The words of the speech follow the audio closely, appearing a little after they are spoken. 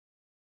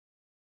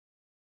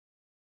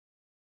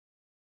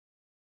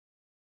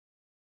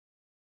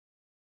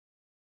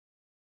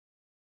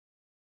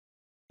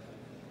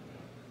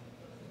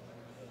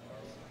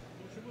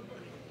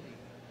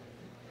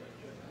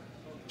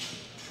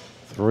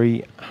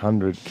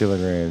300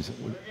 kilograms,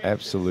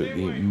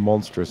 absolutely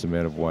monstrous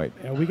amount of weight.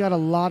 And we got a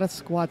lot of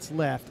squats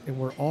left, and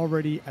we're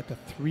already at the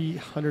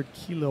 300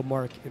 kilo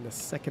mark in the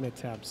second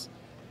attempts.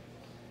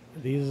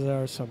 These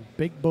are some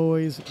big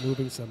boys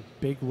moving some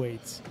big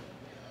weights.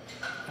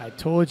 I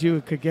told you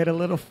it could get a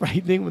little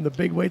frightening when the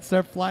big weights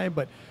start flying,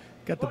 but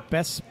got the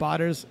best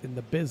spotters in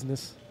the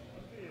business.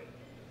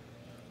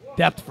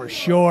 Depth for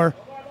sure.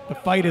 The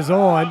fight is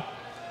on.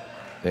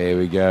 There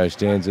we go,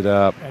 stands it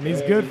up. And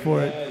he's good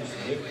for it.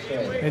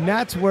 And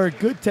that's where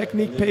good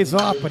technique pays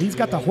off, but he's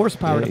got the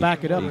horsepower to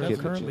back it up. That's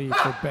currently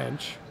for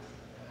bench.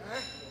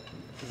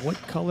 What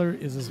color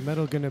is his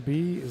medal going to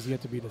be is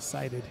yet to be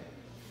decided.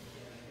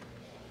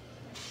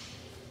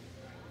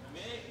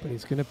 But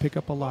he's going to pick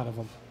up a lot of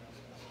them.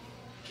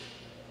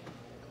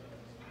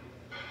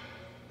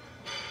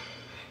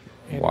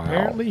 And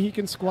apparently he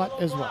can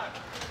squat as well.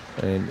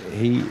 And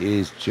he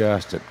is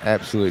just an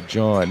absolute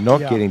giant, not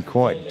getting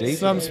quite deep.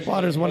 Some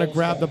spotters want to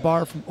grab the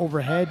bar from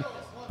overhead,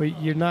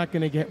 but you're not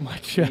going to get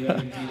much.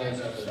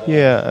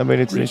 Yeah, I mean,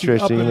 it's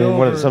interesting. I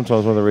mean,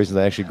 sometimes one of the reasons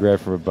they actually grab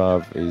from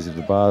above is if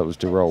the bar was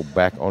to roll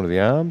back onto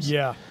the arms.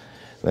 Yeah.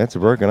 That's a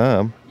broken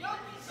arm.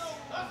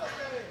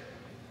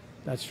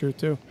 That's true,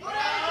 too.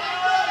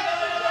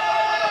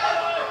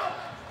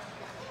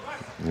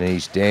 And he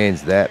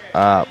stands that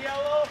up.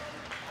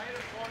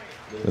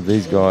 But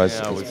these guys,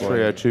 it's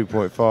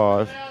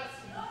 302.5.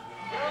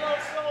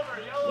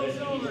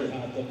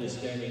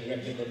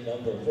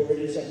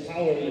 It's a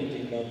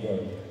powerlifting number.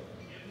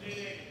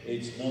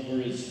 Its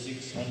number is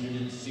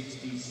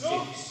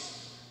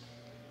 666.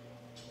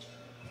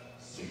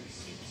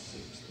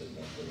 666, the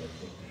number of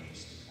the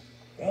beast.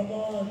 Come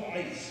on,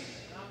 ice.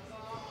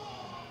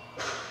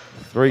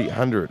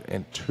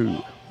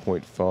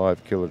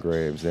 302.5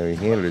 kilograms. Now, he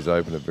handled his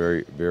opener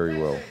very,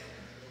 very well.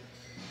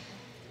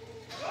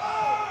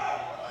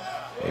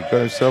 He got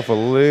himself a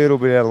little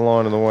bit out of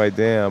line on the way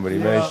down, but he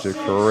managed to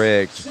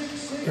correct.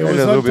 It was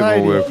a little bit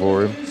more work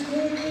for him.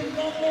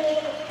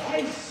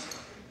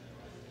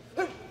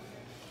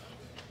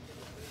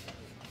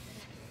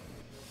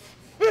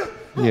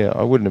 Yeah,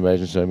 I wouldn't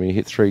imagine so. I mean, he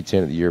hit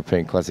 310 at the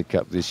European Classic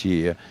Cup this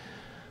year,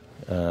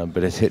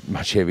 but has hit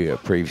much heavier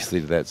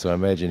previously to that. So I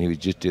imagine he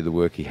would just do the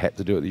work he had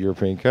to do at the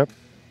European Cup.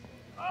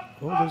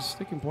 Oh, there's a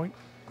sticking point.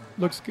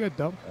 Looks good,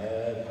 though.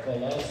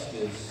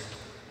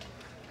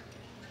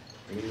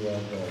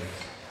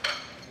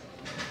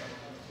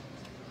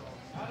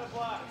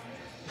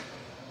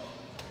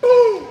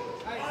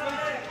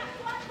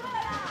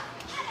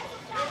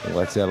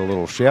 Lets out a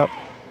little shout.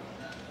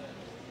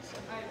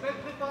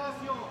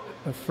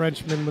 A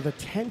Frenchman with a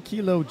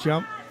 10-kilo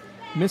jump,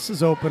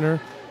 misses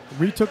opener,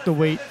 retook the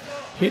weight,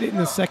 hit it in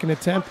the second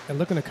attempt, and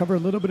looking to cover a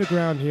little bit of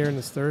ground here in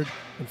his third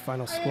and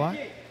final squat.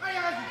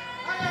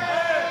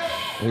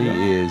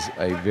 He is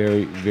a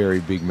very, very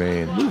big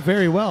man. Moved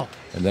very well.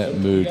 And that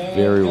moved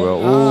very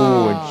well.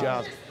 Oh, and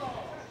just.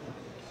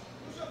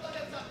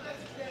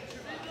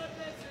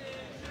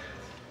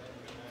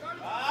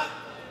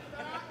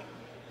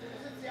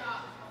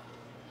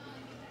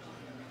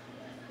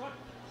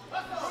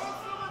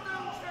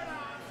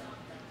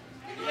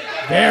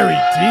 Very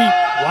deep.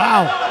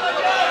 Wow.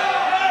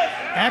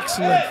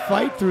 Excellent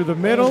fight through the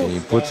middle. And he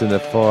puts in the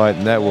fight,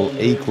 and that will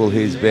equal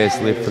his best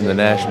lift from the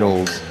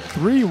Nationals.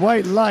 3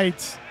 white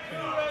lights,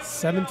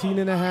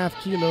 17.5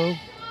 kilo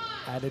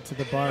added to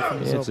the bar from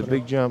his opener. It's a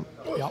big jump.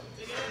 Yep.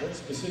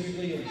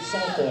 Specifically in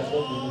South Auckland in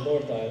the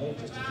North Island,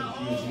 just to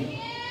confuse you.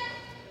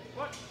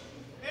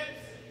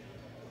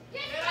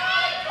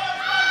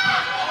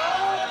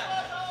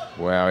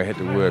 Wow, he had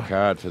to work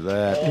hard for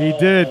that. He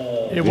did.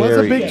 It was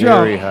a big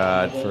jump. Very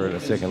hard for a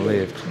second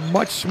lift.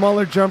 Much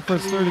smaller jump for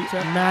his third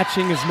attempt,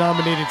 matching his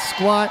nominated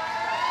squat.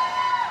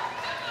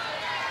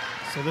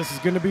 So this is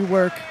going to be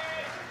work.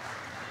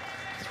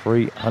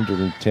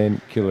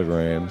 310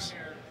 kilograms.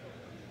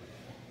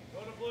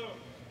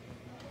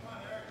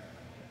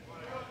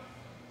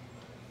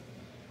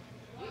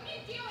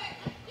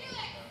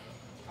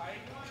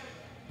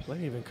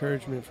 Plenty of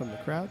encouragement from the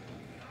crowd.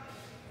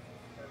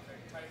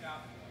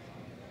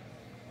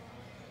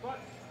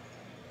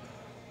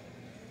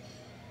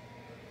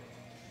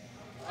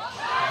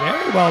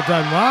 Very well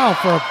done. Wow,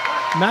 for a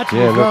matching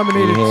his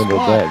nominated he handled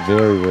squat. that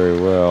very, very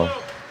well.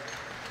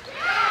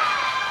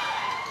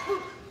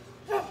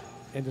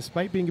 And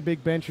despite being a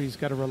big bencher, he's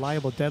got a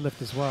reliable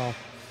deadlift as well.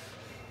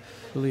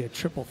 Really a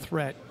triple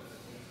threat.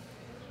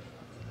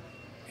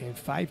 And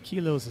 5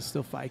 kilos is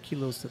still 5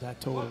 kilos to that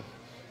total.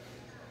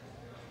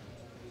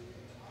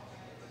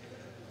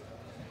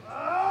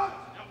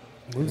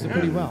 Moves it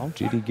pretty well.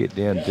 Did he get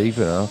down deep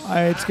enough?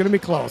 It's going to be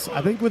close.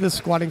 I think with his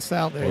squatting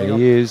style, there you go.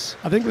 He is.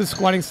 I think with his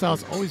squatting style,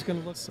 it's always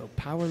going to look so.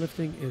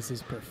 Powerlifting is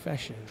his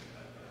profession.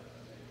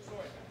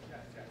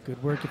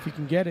 Good work if you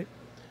can get it.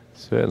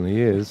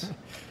 Certainly is.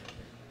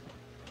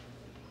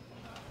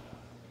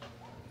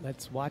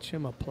 Let's watch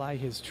him apply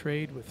his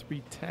trade with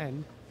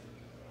 310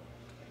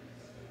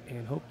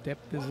 and hope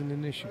depth isn't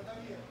an issue.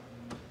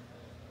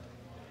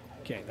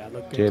 Okay, that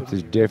looked good. Depth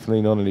is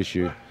definitely not an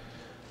issue.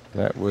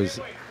 That was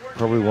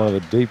probably one of the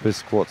deepest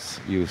squats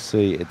you'll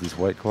see at this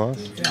weight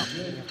class. Yeah.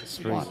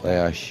 Squat. They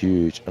are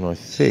huge, and I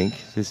think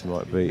this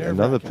might be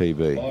another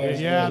PB.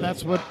 Yeah,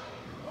 that's what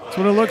it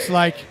looks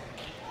like.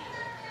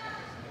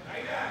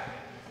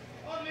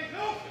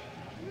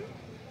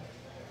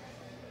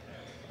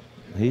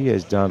 He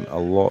has done a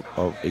lot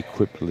of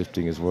equipped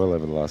lifting as well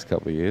over the last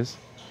couple of years.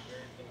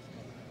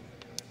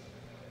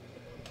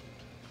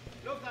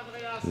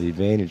 The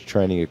advantage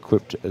training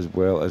equipped as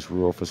well as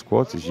raw for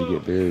squats is you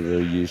get very,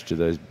 very used to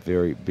those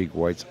very big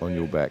weights on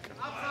your back.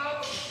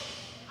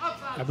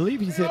 I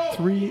believe he's at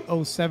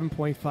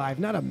 307.5.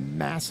 Not a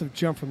massive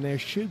jump from there.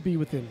 Should be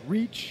within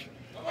reach.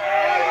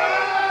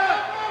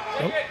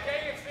 Nope.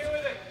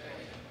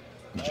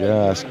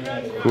 Just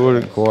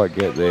couldn't quite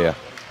get there.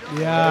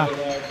 Yeah.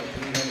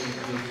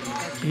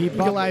 He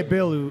beat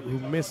Bill, who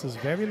misses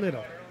very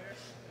little.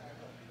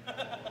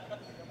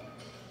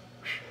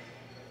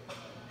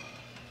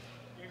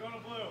 You're going to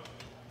blue.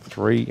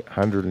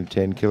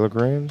 310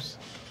 kilograms.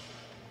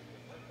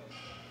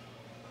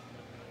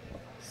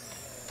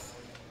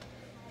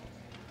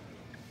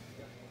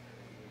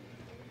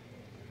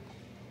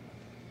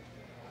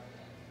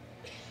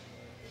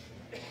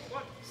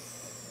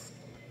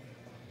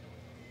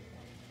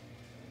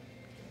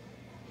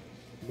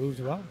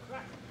 Moves well.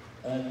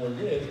 And the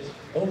lift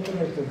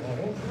opener for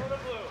hudl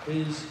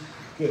is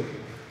good.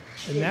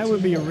 And that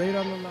would be right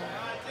on the line.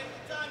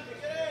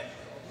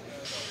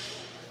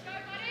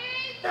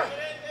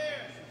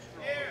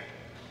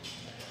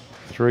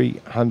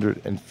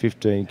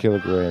 315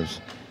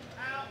 kilograms.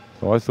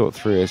 Well, I thought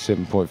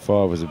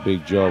 307.5 was a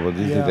big job. I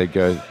didn't think they'd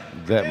go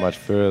that much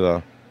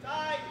further.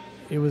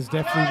 It was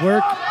definitely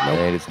work. Nope.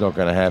 And it's not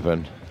going to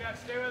happen.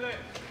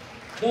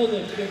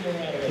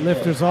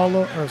 Lifters all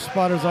over, or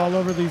spotters all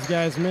over, these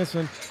guys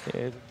missing.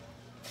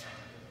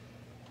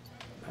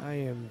 I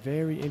am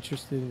very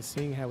interested in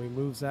seeing how he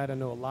moves that. I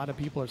know a lot of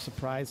people are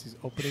surprised he's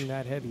opening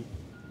that heavy.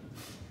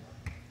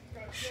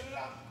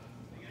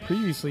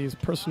 Previously, his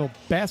personal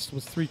best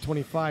was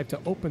 325. To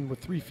open with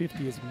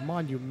 350 is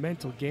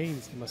monumental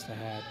gains he must have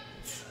had.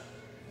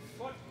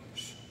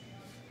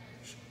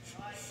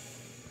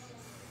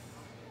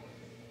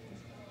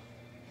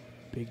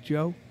 Big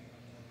Joe.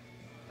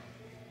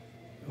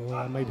 Oh,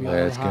 that might be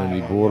That's going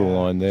to be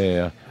borderline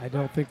there. I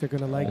don't think they're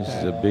going to like This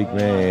that. is a big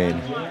man.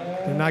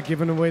 They're not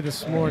giving away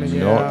this morning.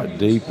 Not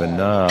deep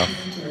enough.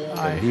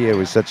 But here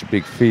with such a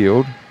big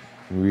field,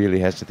 he really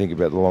has to think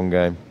about the long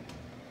game.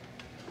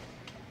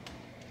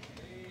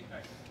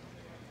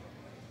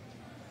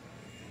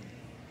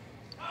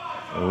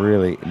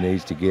 Really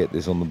needs to get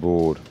this on the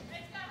board.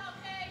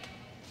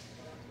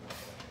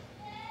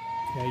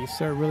 Yeah, you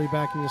start really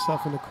backing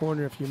yourself in the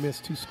corner if you miss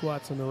 2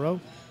 squats in a row.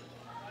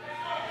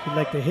 You'd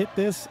like to hit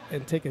this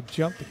and take a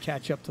jump to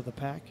catch up to the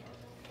pack.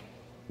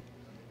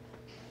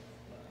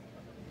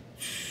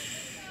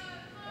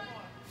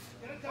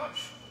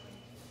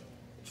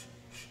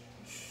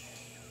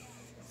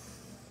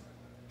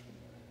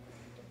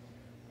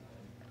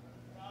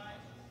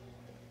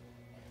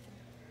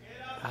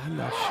 I'm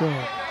not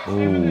sure.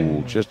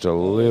 Ooh, just a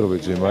little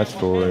bit too much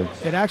for him.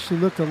 It actually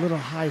looked a little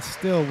high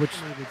still, which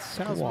with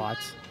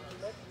squats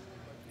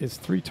is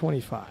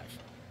 325.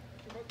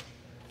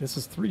 This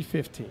is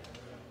 315.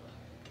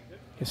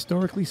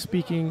 Historically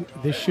speaking,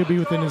 this should be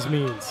within his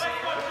means.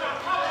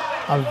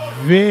 A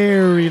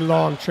very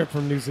long trip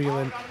from New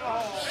Zealand.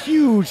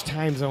 Huge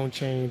time zone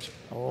change.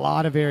 A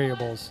lot of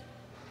variables.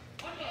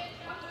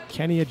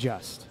 Can he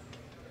adjust?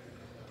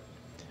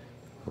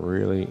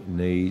 Really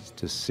needs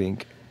to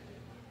sink.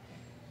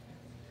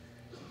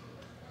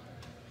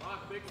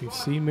 We've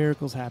seen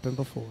miracles happen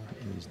before.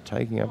 He's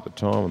taking up the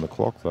time on the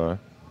clock, though.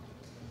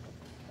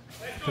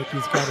 I think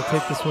he's got to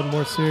take this one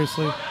more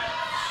seriously.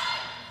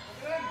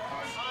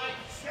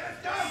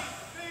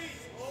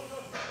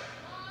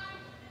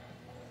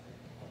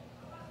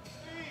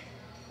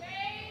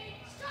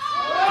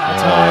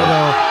 That's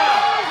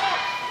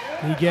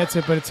high, though. He gets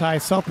it, but it's high.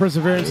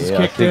 Self-perseverance is Yeah,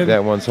 kicked I think in.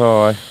 that one's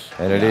high,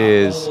 and it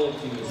is.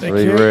 They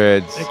 3 can't-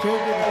 reds. they can't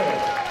get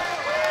it.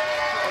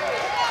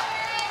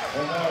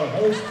 From our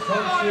host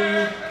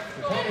country,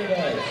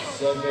 Canada,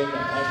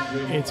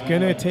 700. It's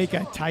going to take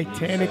a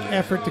titanic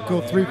effort to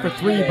go 3 for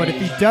 3, but if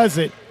he does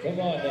it, Come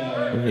on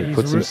now. He He's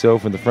puts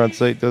himself in the front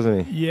seat,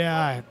 doesn't he?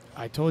 yeah,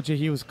 I told you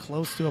he was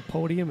close to a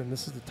podium, and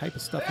this is the type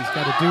of stuff he's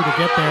got to do to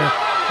get there.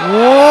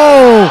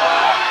 Whoa!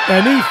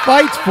 And he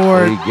fights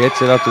for He it.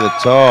 gets it up to the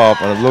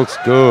top, and it looks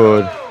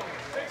good.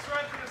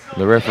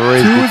 The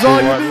referee's Two's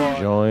got on your two knee.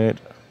 white- giant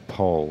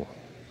pole.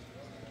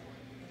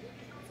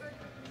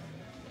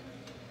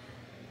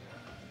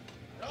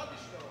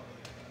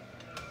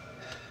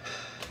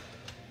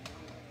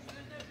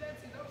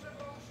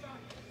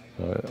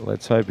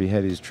 Let's hope he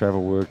had his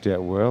travel worked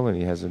out well and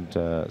he hasn't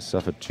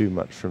suffered too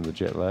much from the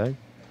jet lag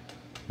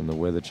and the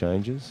weather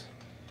changes.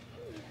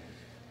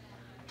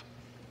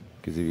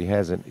 Because if he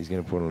hasn't, he's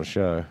going to put on a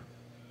show.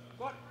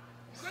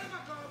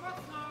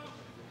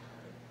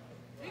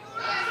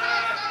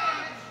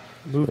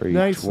 Moved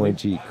nicely.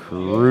 320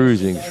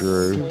 cruising See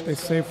through. what they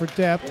say for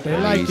depth. They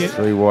like These it.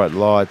 3 white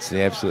lights, and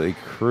he absolutely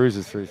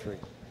cruises through 3.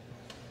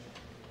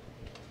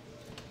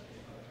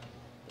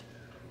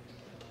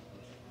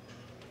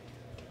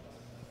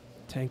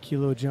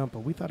 10-kilo jump, but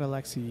we thought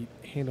Alexi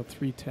handled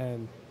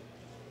 310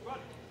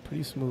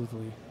 pretty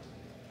smoothly.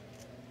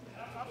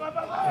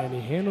 And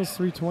he handles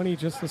 320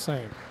 just the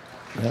same.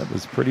 That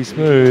was pretty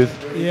smooth.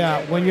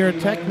 Yeah, when you're a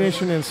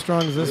technician as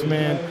strong as this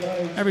man,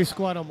 every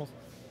squat almost.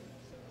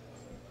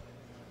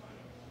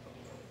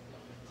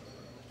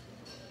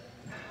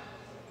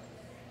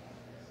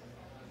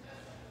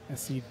 I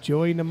see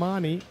Joy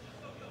Namani,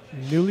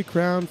 newly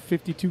crowned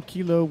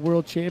 52-kilo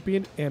world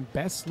champion and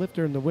best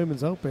lifter in the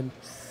Women's Open,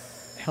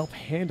 help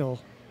handle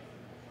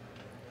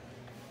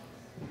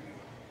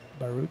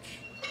Baruch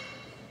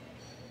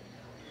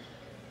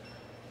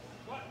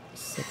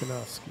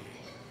Sikonovsky.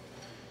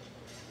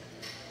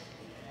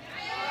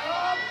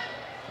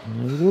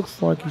 He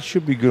looks like he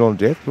should be good on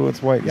depth, but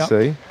let's wait and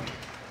see.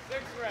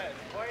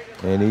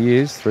 And he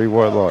is. 3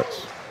 white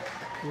lights.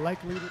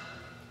 Likely to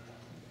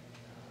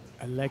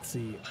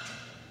Alexi.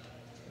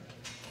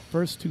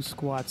 First 2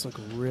 squats look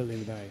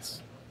really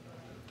nice.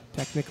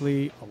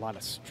 Technically, a lot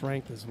of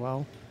strength as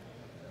well.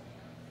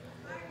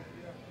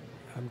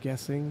 I'm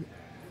guessing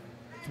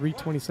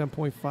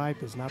 327.5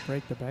 does not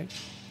break the bank.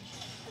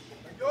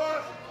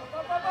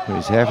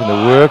 He's having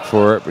to work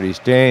for it, but he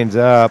stands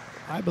up.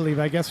 I believe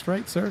I guessed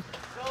right, sir.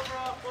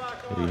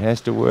 He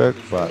has to work,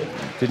 but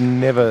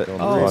never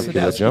Oh, so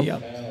that's jump.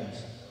 up.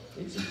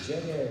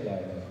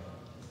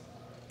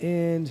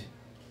 And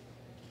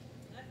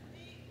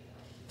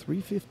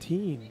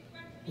 315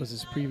 was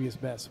his previous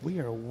best. We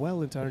are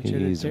well into our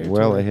He's territory.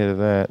 well ahead of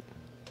that.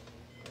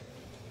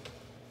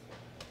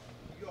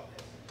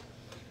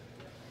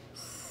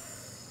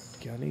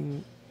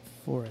 Gunning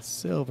for a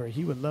silver.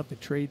 He would love to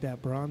trade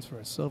that bronze for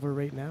a silver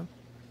right now.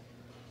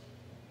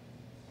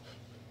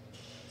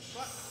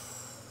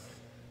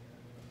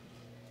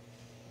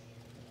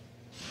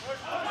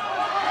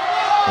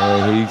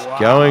 He's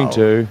going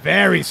to.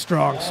 Very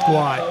strong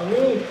squat.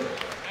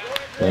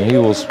 And he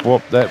will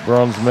swap that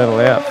bronze medal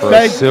out for a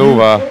Thank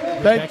silver.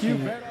 Thank you.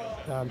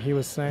 He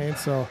was saying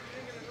so.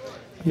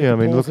 Yeah, I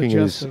mean, Ball's looking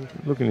at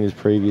adjusting. his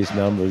previous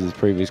numbers, his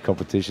previous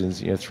competitions,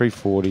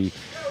 340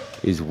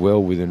 is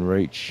well within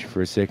reach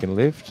for a second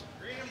lift.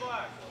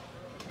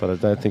 But I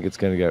don't think it's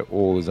going to go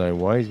all his own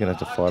way. He's going to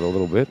have to fight a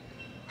little bit.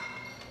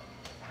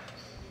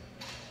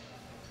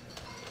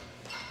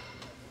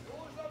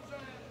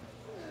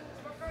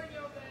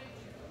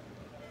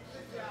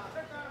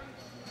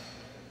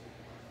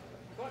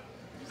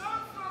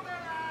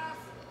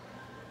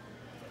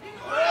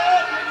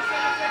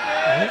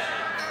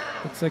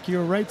 Looks like you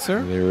were right,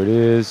 sir. There it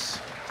is.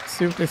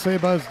 See what they say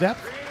about his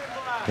depth.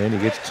 And he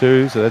gets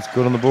 2, so that's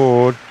good on the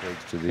board.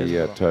 To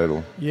the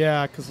total.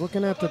 Yeah, because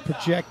looking at the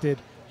projected,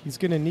 he's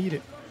going to need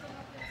it.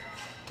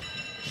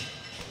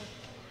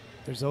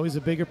 There's always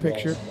a bigger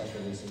picture.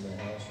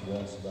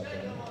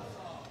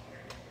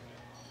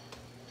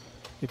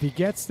 If he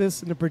gets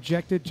this in the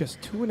projected,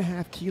 just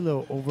 2.5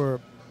 kilo over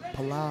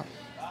Palaskas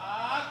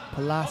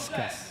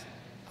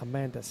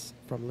Amandas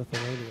from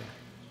Lithuania.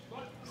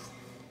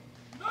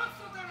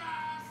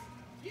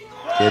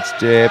 Gets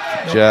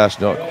depth, just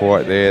not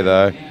quite there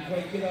though.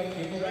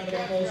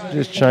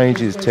 Just change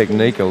his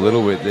technique a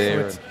little bit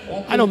there.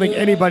 I don't think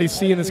anybody's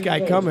seeing this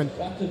guy coming.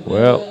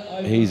 Well,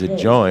 he's a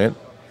giant.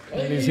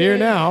 And he's here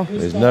now.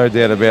 There's no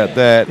doubt about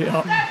that.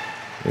 Yep.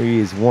 He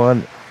is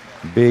one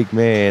big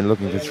man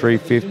looking for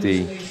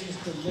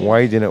 350,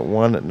 weighed in at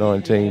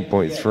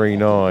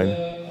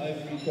 119.39.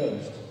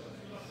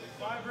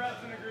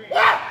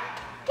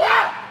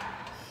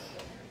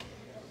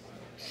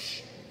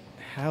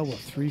 How will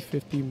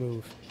 350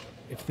 move?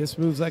 If this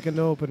moves like an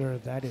opener,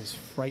 that is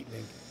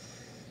frightening.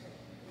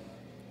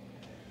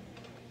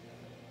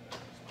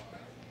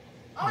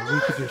 And we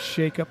could just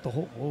shake up the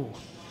whole. Whoa,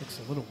 looks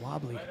a little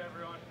wobbly.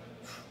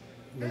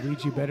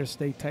 Luigi better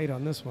stay tight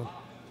on this one.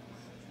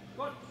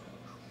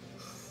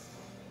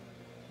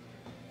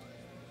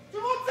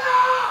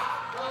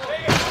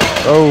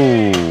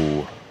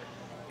 Oh,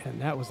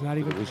 And that was not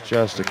even. it was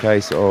just a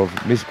case of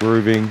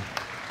misgrooving.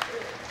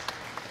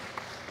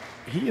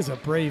 He is a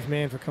brave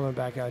man for coming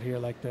back out here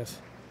like this.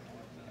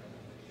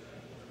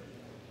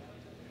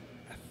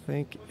 I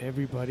think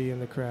everybody in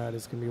the crowd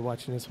is going to be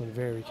watching this one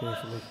very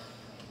carefully.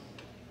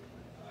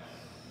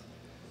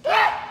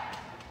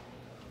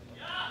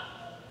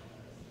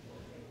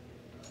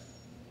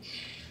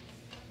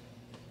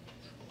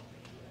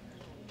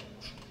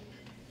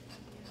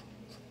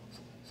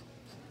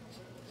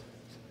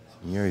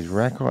 His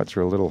rack heights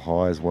are a little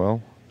high as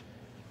well.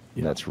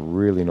 And that's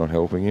really not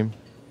helping him.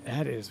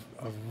 That is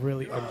a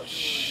really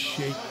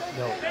unshake.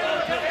 No.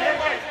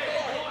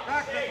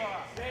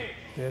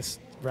 This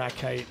rack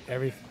height, the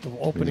His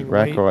opening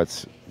rack weight,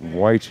 height's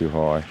way too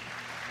high.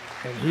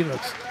 and he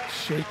looks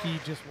shaky.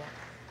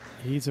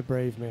 He's a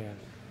brave man.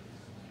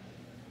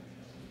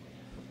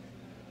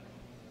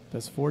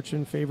 Does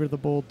fortune favor the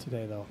bold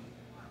today, though?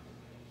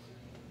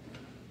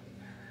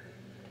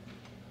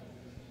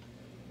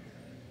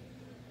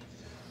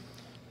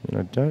 And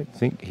I don't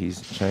think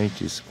he's changed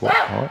his squat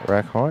height,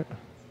 rack height.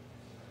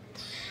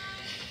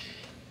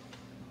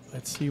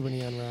 Let's see when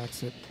he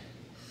unracks it.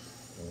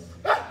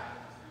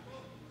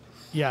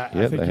 Yeah, I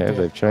Yeah, think they he have. did.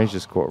 They've changed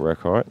his squat rack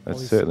height. That's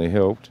he's- certainly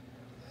helped.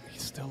 He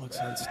still looks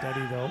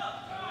unsteady though.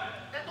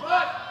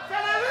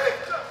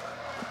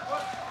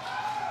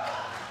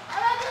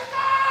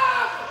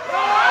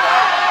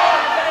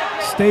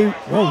 Stay.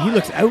 Whoa, he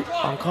looks out,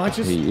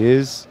 unconscious. He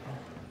is.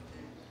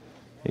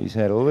 He's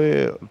had a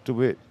little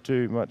bit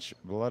too much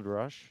blood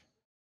rush.